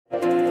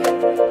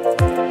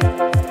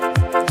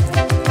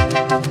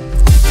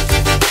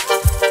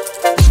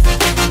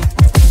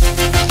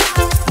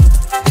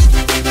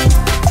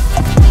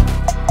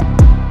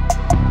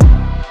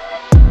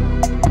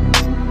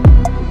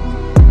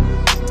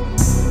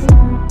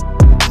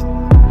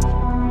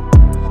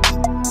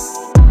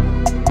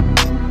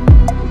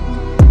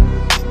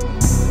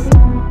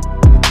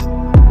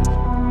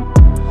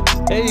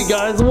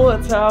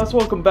what's house?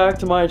 Welcome back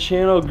to my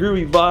channel,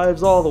 Groovy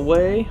Vibes all the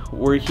way.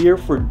 We're here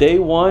for day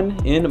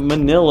one in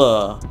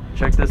Manila.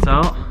 Check this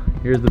out.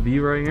 Here's the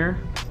view right here.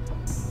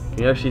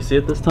 Can you actually see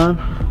it this time?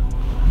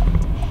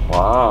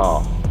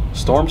 Wow.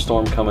 Storm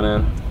coming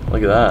in.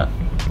 Look at that.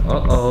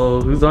 Uh-oh,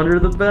 who's under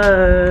the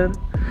bed?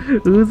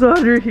 Who's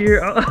under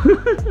here? Oh,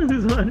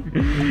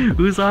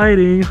 who's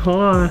hiding? Hold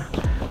on.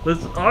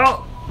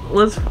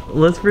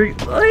 Let's freak.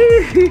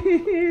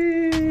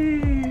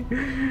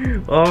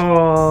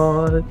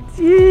 Oh,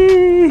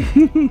 gee.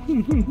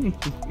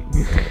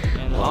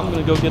 And I'm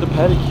gonna go get a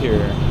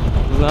pedicure.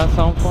 Doesn't that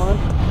sound fun?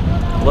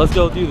 Let's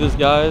go do this,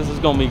 guys. This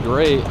is gonna be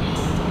great.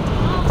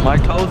 My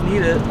toes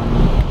need it.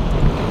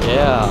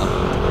 Yeah.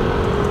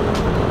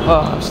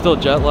 Oh, I'm still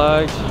jet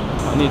lagged.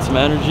 I need some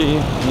energy.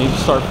 I need to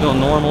start feeling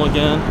normal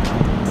again.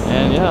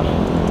 And yeah,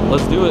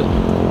 let's do it.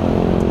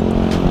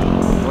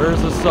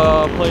 Where's this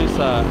place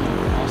at?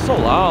 Oh, it's so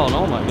loud.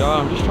 Oh my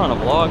god, I'm just trying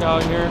to vlog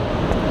out here.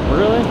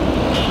 Really?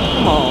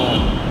 Come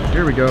on.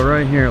 Here we go,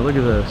 right here. Look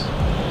at this.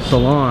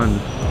 Salon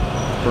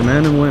for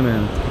men and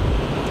women.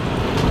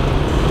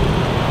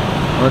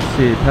 Let's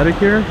see.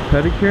 Pedicure?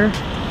 Pedicure?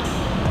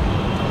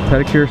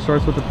 Pedicure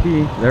starts with a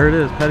P. There it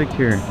is.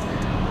 Pedicure.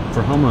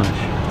 For how much?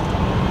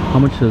 How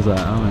much is that?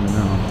 I don't even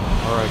know.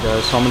 Alright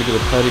guys, so I'm going to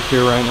get a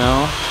pedicure right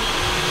now.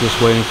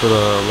 Just waiting for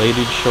the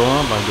lady to show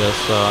up. I guess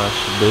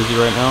she's busy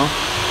right now.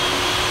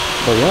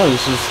 But yeah,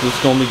 this is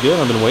going to be good.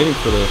 I've been waiting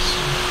for this.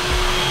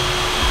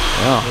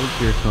 Yeah.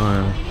 Pedicure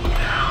time.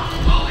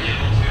 I'll be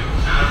able to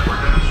set up for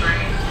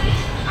demonstrating.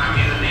 I'm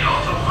either the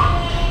also fun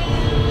or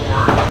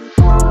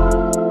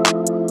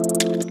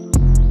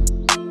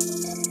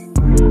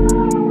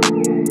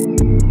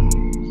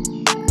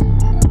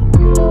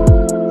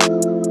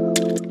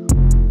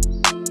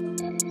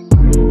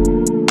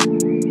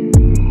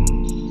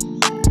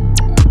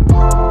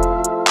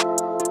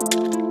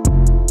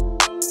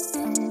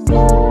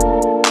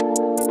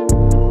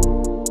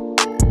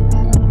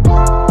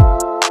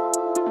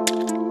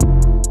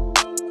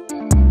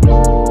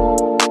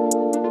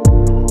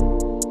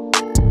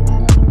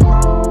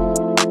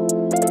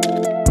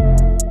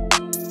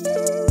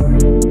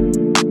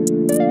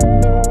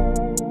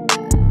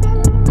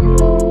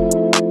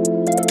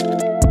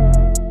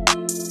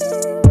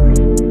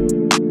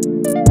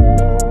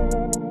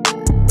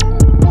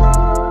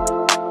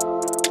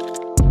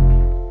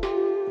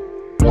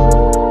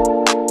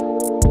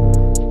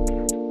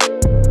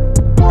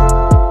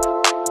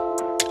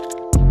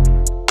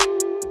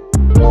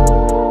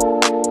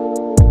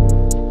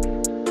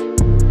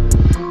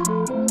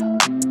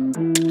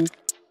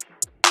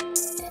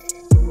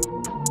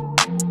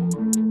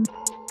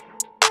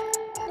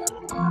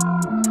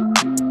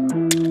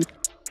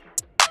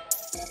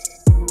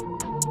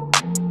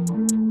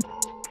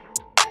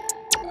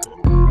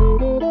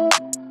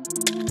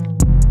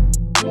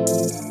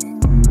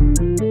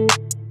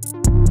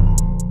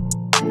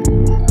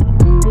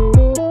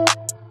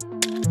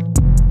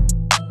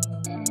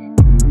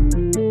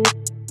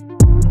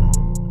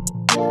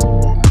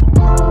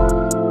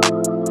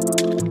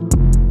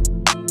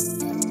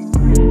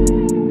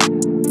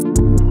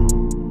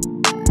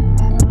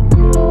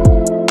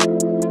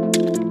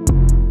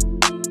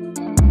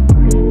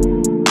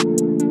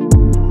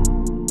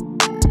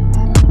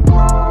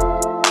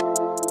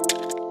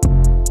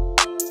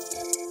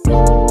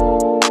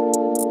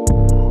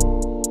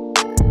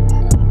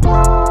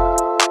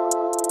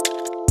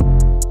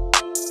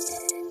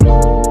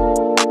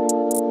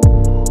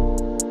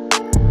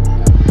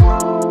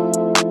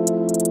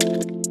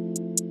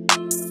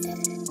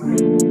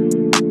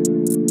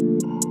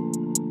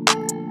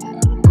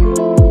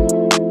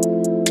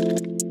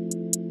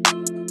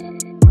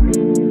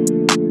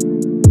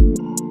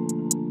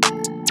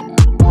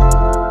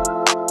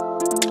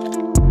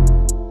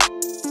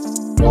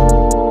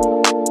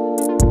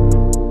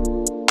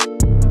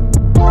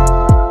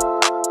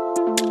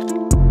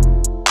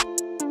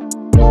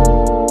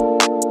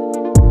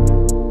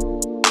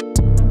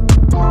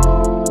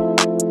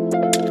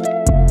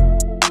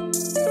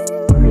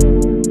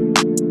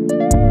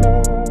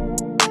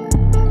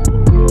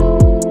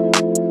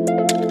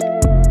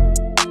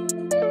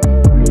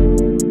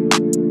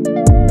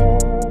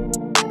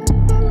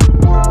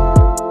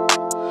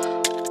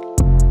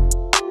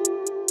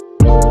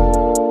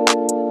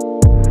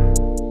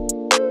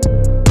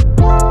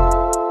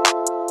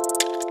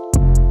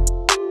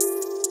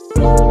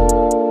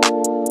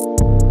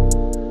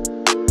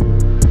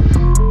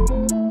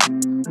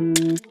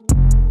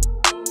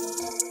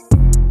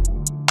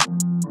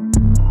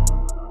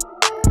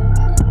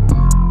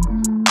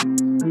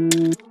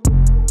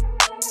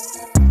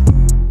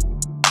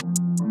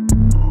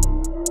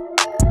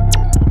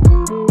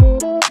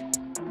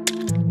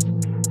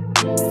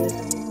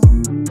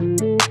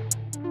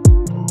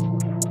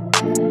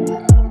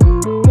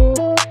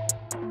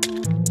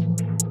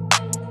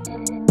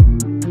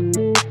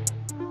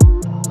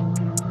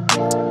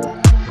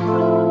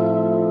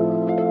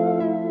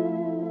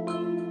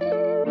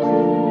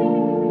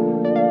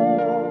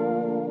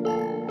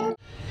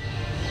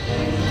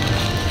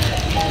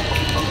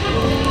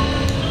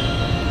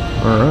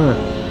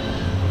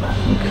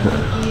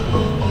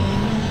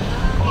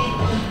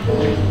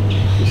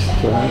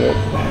Got it.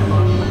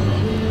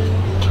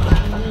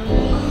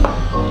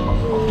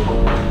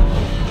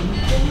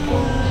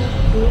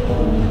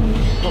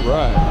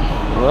 Alright,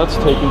 well that's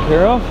taken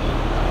care of.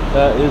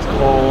 That is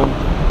called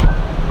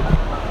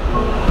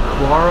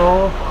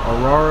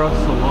Aurora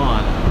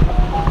Salon.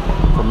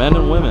 For men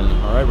and women,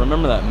 alright?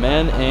 Remember that,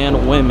 men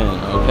and women,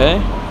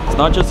 okay? It's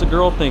not just a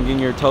girl thing getting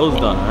your toes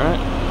done, alright?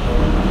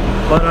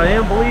 But I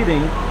am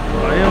bleeding.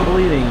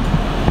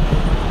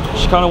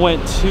 She kind of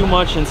went too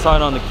much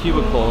inside on the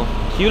cuticle.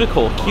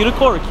 Cuticle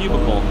or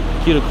cubicle?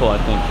 Cuticle, I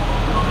think.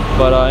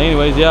 But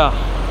anyways, yeah.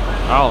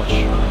 Ouch.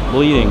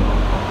 Bleeding.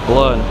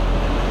 Blood.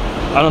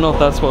 I don't know if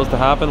that's supposed to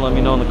happen. Let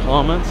me know in the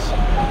comments.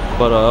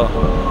 But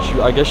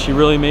I guess she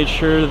really made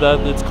sure that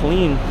it's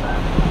clean.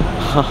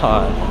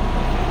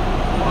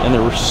 And they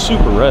were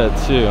super red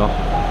too.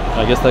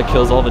 I guess that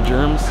kills all the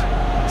germs.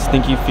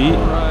 Stinky feet.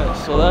 Alright,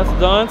 so that's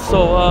done.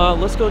 So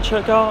let's go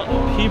check out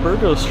P.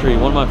 Burgo Street,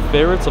 one of my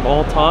favorites of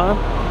all time.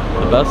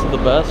 The best of the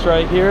best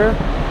right here.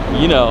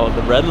 You know,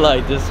 the red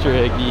light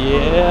district.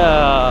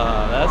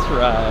 Yeah, that's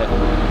right.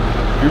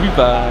 Groovy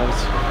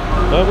vibes.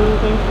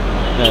 Everything.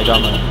 Yeah, I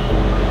got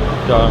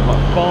my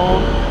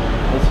phone.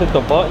 Let's hit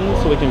the button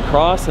so we can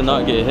cross and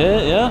not get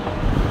hit, yeah?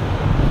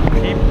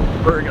 P.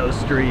 Burgo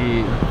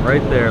Street.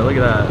 Right there, look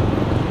at that.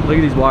 Look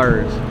at these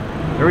wires.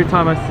 Every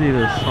time I see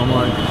this, I'm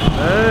like,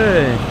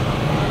 hey.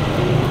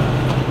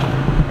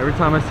 Every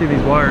time I see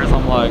these wires,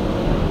 I'm like,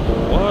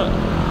 what?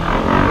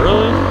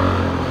 Really?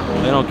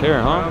 They don't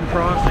care, huh?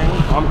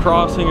 I'm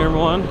crossing,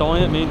 everyone. Don't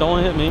hit me,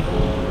 don't hit me.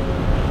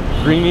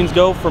 Green means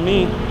go for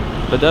me.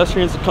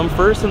 Pedestrians come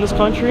first in this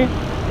country?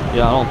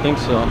 Yeah, I don't think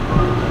so.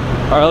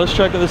 Alright, let's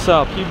check this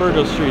out. P.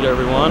 Burgo Street,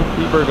 everyone.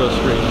 P. Burgo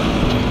Street.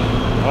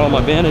 Oh,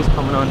 my band-aid's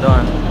coming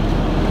undone.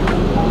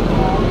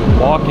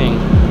 Walking.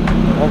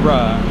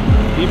 Alright.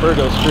 P.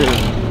 Burgo Street.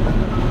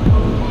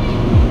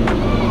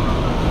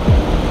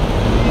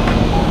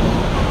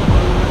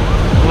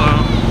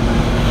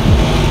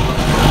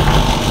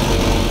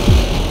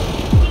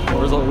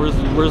 Hello.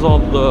 Where's all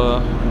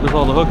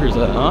the hookers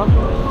at, huh?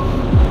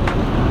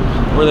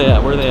 Where they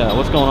at?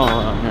 What's going on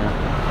around here?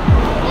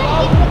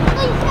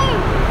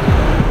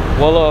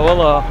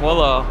 Walla.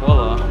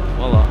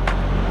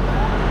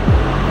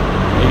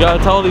 You gotta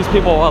tell these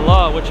people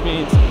walla, which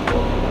means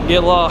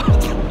get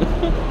lost.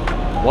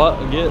 What?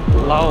 Get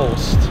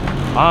lost.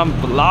 I'm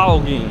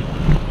vlogging.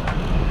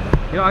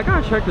 You know, I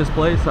gotta check this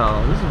place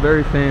out. This is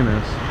very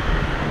famous.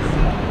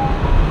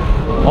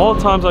 All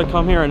the times I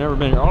come here, I never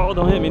been here. Oh,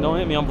 don't hit me,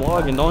 I'm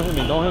vlogging. Don't hit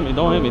me.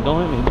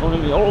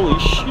 Holy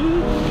shit.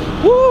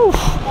 Woo!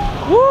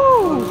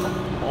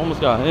 Almost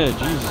got hit,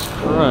 Jesus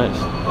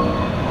Christ.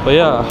 But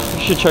yeah,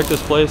 you should check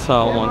this place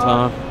out one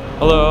time.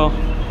 Hello.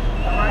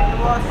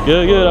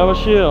 Good, how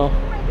about you?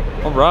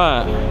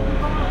 Alright.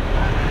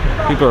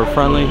 People are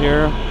friendly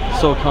here,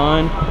 so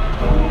kind.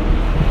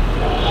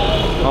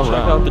 Alright.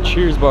 Check out the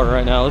Cheers bar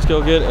right now. Let's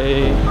go get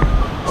a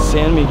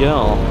San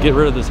Miguel. Get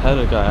rid of this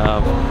headache I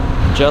have.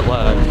 Jet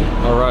lag.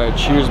 Alright,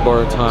 Cheers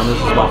bar time. This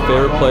is my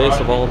favorite place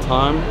of all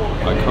time.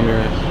 I come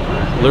here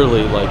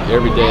literally like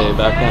every day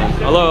back then.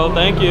 Hello,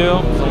 thank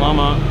you.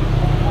 Salama.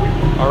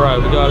 Alright,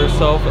 we got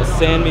ourselves a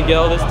San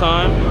Miguel this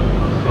time.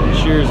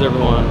 Cheers,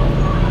 everyone.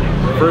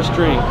 First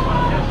drink.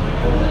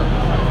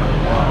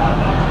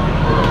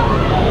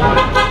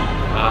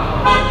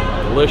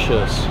 Ah,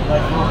 delicious.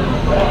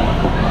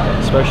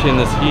 Especially in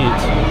this heat.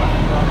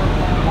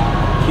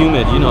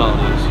 Humid, you know how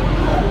it is.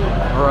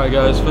 Alright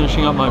guys,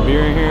 finishing up my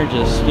beer here.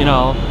 Just, you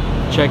know,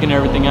 checking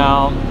everything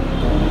out.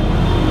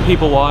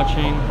 People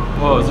watching.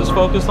 Whoa, is this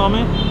focused on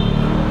me?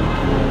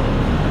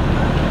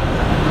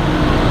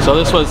 So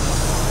this was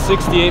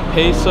 68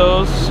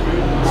 pesos,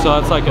 so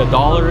that's like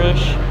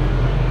 $1-ish.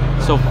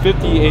 So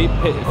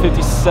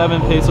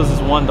 57 pesos is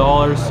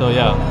 $1, so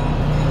yeah,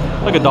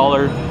 like $1,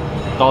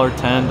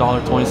 $1.10,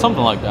 $1.20,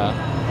 something like that.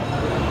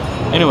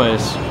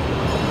 Anyways,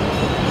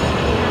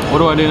 what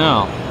do I do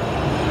now?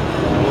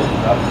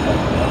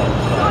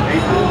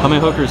 How many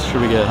hookers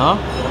should we get, huh?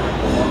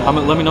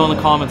 Let me know in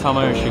the comments how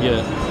many I should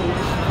get.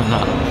 No,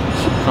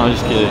 I'm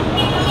just kidding.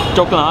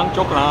 Joke along.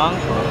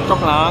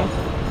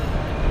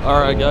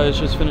 Alright guys,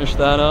 just finished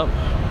that up.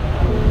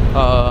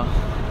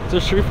 Is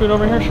there street food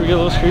over here? Should we get a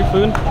little street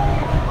food?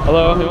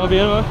 Hello, you wanna be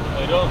in? How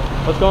you doing?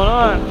 What's going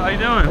on? How you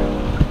doing?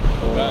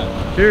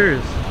 Okay.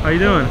 Cheers. How you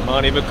doing? My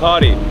name is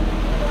Makati.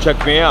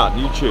 Check me out,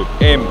 YouTube.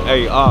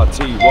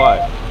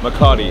 M-A-R-T-Y.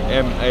 Makati.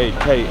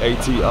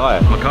 M-A-K-A-T-I.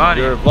 Makati.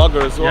 You're a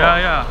vlogger as well.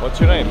 Yeah. What's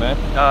your name, man?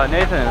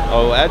 Nathan.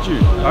 I'll add you.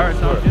 Alright,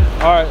 sounds good.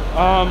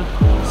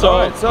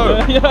 Alright,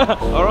 so yeah.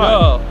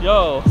 alright.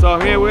 Yo. So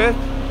I'm here with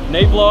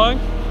NateVlog.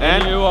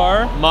 And you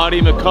are?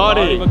 Marty Makati.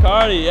 Marty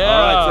Makati, yeah.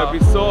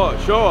 Alright, so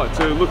be sure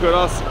to look at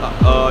us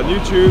on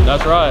YouTube.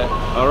 That's right.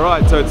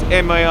 Alright, so it's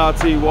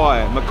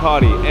M-A-R-T-Y,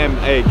 Makati,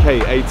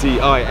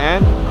 M-A-K-A-T-I,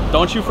 and?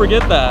 Don't you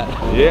forget that.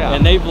 Yeah.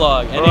 And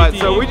NateVlog. Alright,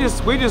 so we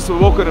just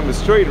walking on the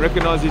street and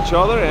recognize each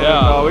other,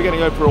 and we're gonna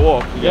go for a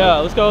walk. Yeah,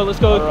 let's go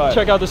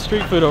check out the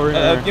street food over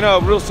here. You know,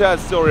 a real sad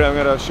story I'm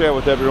gonna share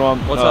with everyone.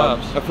 What's up?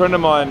 A friend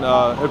of mine,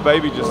 her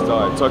baby just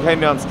died, so I came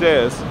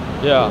downstairs.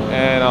 Yeah.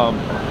 And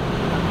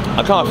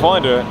I can't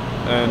find her,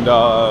 and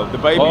the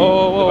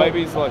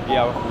baby's like,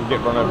 yeah, we'll get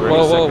run over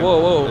any second.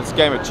 Whoa. It's a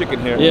game of chicken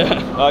here.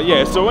 Yeah.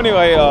 Yeah. So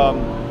anyway,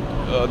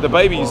 the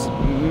baby's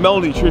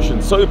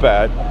malnutrition so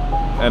bad,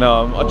 and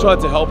I tried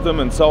to help them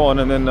and so on,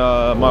 and then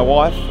my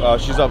wife,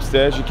 she's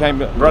upstairs. She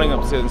came running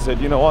upstairs and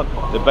said, you know what?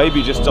 The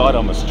baby just died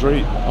on the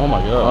street. Oh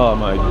my god. Oh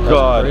my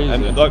god. Crazy.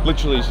 And like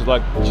literally, she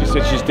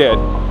said she's dead.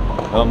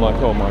 And I'm like,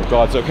 oh my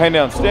god. So I came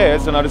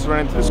downstairs and I just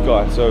ran into this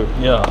guy. So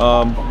have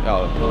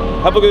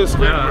a look at this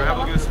food. Yeah. Have a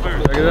look at this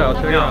food. Check it out.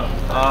 Check it out.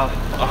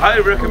 I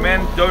highly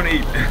recommend don't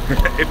eat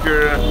if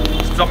your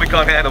stomach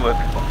can't handle it.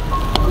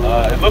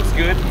 It looks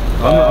good.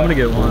 I'm gonna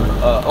get one.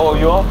 Oh,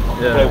 you are?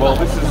 Yeah. Okay, well,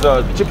 this is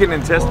chicken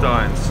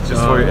intestines,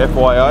 just for your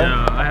FYI.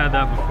 Yeah, I had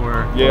that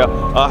before. Yeah,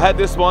 I had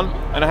this one,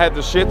 and I had the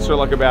shits for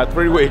like about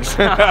 3 weeks.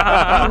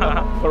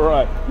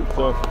 Alright,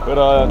 so, but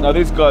no,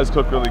 these guys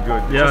cook really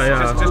good.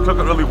 Yeah, Just cook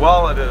it really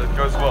well, and it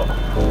goes well.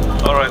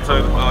 Alright, so,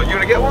 you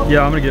gonna get one?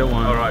 Yeah, I'm gonna get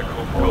one. Alright,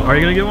 cool. Are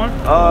you gonna get one?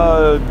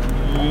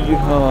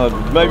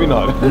 Maybe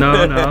not.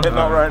 No.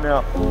 Not right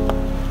now.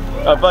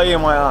 I'll buy you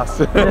my ass.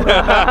 I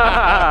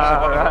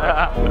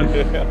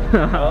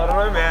don't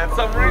know, man.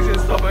 Some reason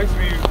stuff makes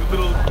me a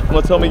little.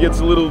 My tummy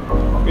gets a little,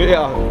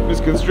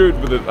 misconstrued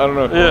with it. I don't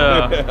know.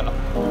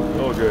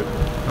 Yeah. All good.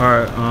 All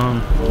right.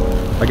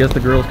 I guess the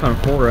girl's kind of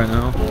full right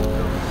now.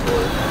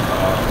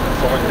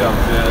 Someone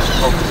downstairs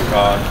spoke to the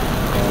car.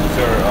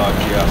 They're in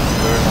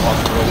the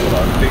hospital, but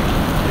I think,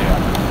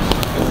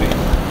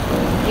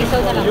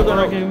 You're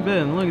gonna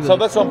look at So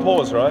that's on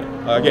pause, right?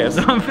 I guess.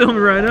 I'm filming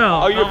right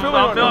now. Oh, you're filming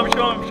right now?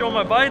 I'm showing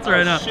my bites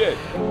right now. Shit.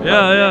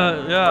 Yeah.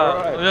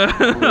 Alright.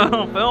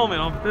 I'm filming.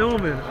 Oh, you're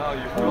filming.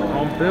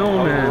 I'm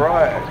filming.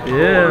 Alright.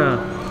 Yeah.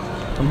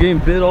 I'm getting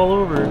bit all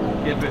over.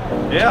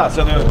 Yeah,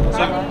 so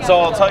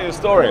I'll tell you a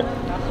story.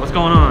 What's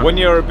going on? When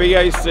your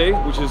BAC,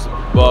 which is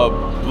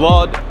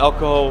blood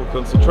alcohol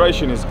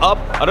concentration, is up,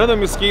 I don't think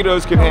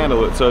mosquitoes can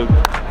handle it, so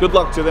good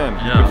luck to them.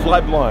 Yeah. You can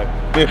fly blind.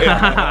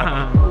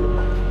 Yeah.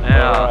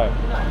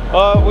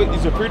 Alright. Wait,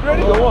 is your food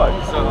ready or what?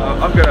 So,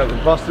 I've got to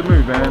bust a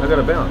move, man. I've got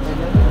to bounce.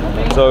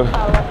 So,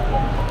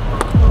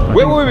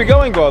 where will we be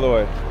going, by the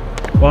way?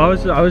 Well,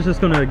 I was just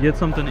gonna get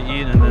something to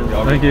eat and then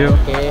thank you.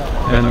 Okay.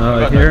 And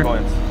here.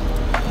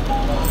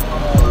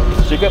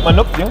 Did you get my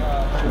nook, yeah?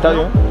 Tell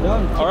you.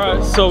 All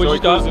right, so we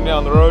just got cruising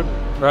down the road.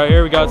 Right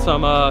here. We got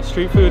some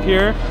street food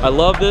here. I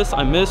love this.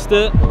 I missed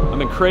it. I've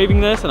been craving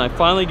this, and I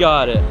finally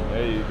got it.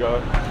 There you go.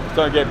 Just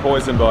don't get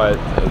poisoned by it.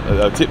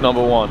 Tip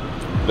number one.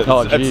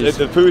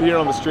 The food here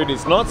on the street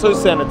is not so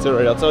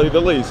sanitary, I'll tell you the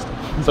least.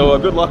 So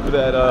good luck with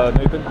that,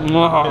 Nathan.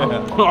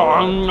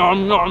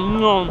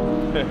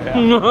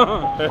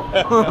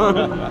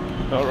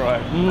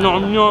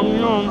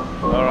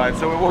 Alright,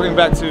 so we're walking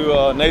back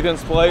to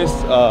Nathan's place.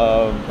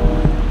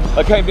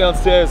 I came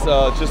downstairs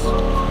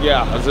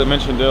as I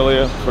mentioned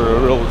earlier, for a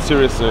real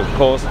serious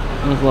cause.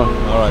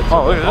 Alright.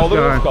 Oh, look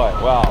at this guy.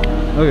 Wow.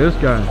 Look at this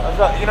guy.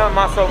 You know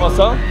Marcel?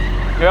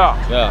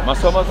 Yeah. Yeah,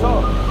 Marcel.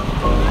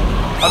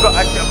 I've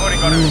already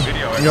got it in the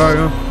video.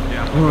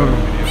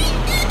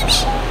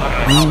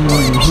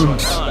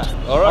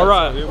 All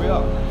right. So here we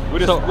are.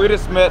 We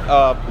just met.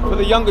 For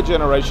the younger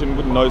generation,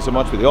 wouldn't know so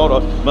much. For the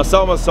older,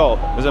 Marcel was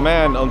a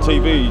man on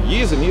TV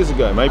years and years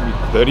ago, maybe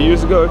 30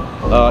 years ago.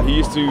 He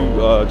used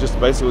to just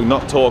basically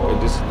not talk and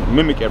just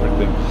mimic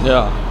everything.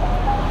 Yeah.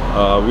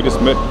 We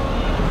just met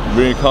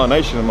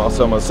reincarnation of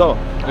Marcel.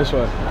 This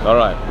way. All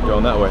right,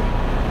 going that way.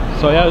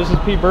 So yeah, this is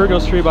Pete Burgo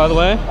Street, by the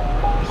way.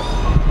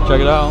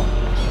 Check it out.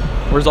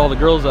 Where's all the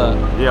girls at?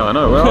 Yeah, I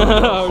know. Well,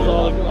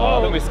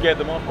 I think we scared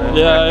them off, man.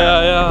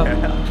 Yeah.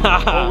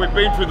 Well, we've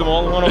been through them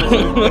all, one of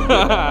them.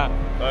 I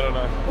don't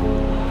know.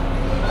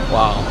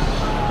 Wow.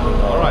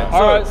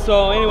 All right.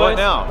 So anyway. Right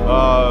now,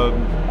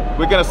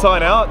 we're gonna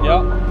sign out.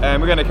 Yeah. And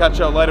we're gonna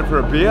catch up later for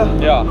a beer.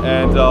 Yeah.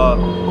 And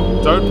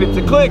don't forget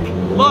to click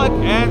like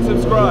and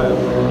subscribe.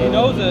 He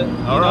knows it.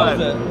 All right.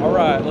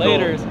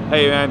 Laters. Cool.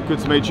 Hey man, good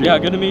to meet you. Yeah,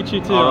 good to meet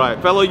you too. All right,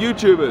 fellow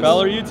YouTubers.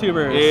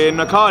 In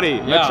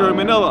Makati, Metro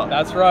Manila.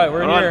 That's right.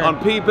 We're here on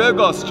P.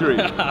 Burgos Street.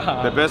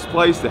 The best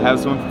place to have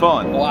some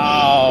fun. Wow.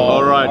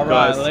 All right,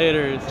 guys.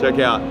 Laters. Check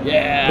out.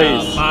 Yeah.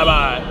 Peace.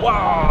 Bye.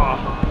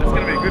 Wow. It's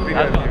gonna be a good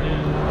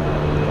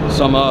video.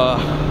 Some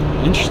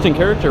interesting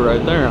character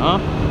right there, huh?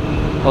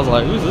 I was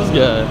like, who's this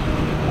guy?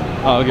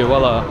 Oh, okay,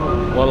 voila.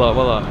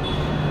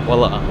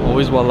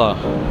 Always voila.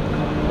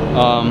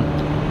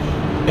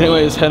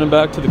 Anyways, heading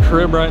back to the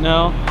crib right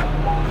now.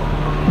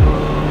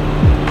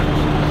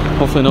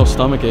 Hopefully no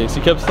stomach aches.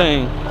 He kept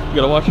saying, you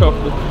gotta watch out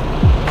for the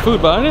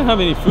food, but I didn't have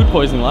any food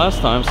poisoning last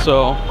time,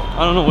 so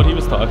I don't know what he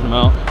was talking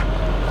about.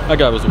 That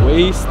guy was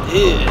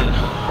wasted.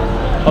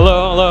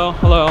 Hello, hello,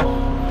 hello.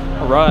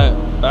 All right,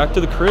 back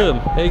to the crib.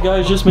 Hey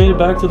guys, just made it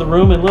back to the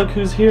room, and look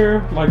who's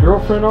here. My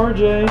girlfriend,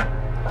 RJ.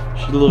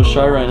 She's a little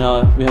shy right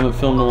now. We haven't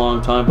filmed in a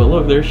long time, but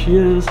look, there she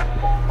is.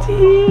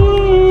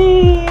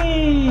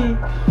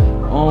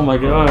 Oh my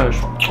gosh.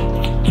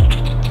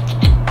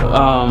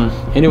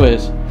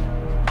 Anyways,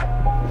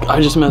 I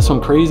just met some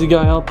crazy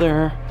guy out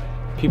there.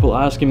 People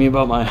asking me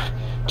about my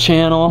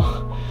channel.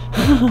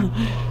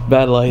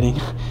 Bad lighting.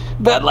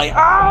 Bad light.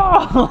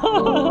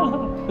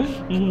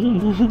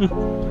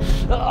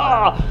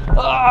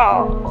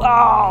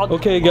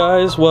 Okay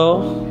guys,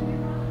 well,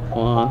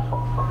 hold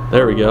on.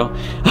 There we go.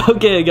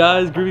 Okay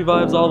guys, groovy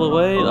vibes all the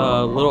way.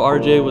 Little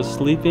RJ was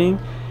sleeping,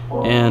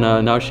 and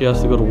now she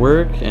has to go to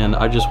work, and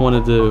I just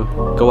wanted to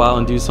go out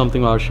and do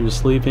something while she was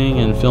sleeping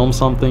and film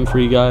something for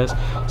you guys.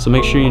 So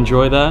make sure you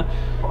enjoy that.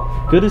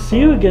 Good to see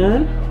you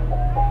again.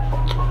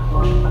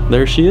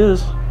 There she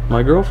is,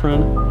 my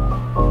girlfriend.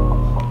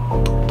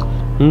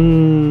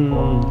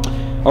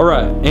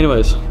 Alright,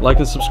 anyways, like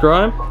and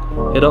subscribe.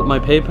 Hit up my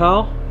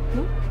PayPal.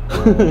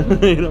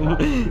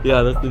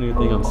 Yeah, that's the new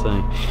thing I'm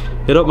saying.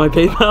 Hit up my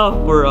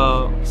PayPal for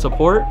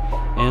support,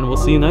 and we'll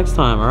see you next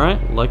time. Alright,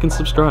 like and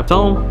subscribe.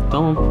 Tell them.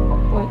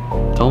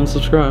 What? Tell them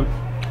subscribe.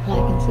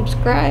 Like and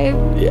subscribe.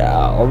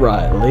 Yeah,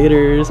 alright,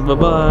 laters. Bye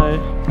bye.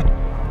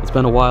 It's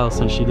been a while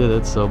since she did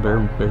it, so bear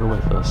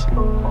with us.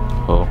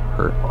 Oh.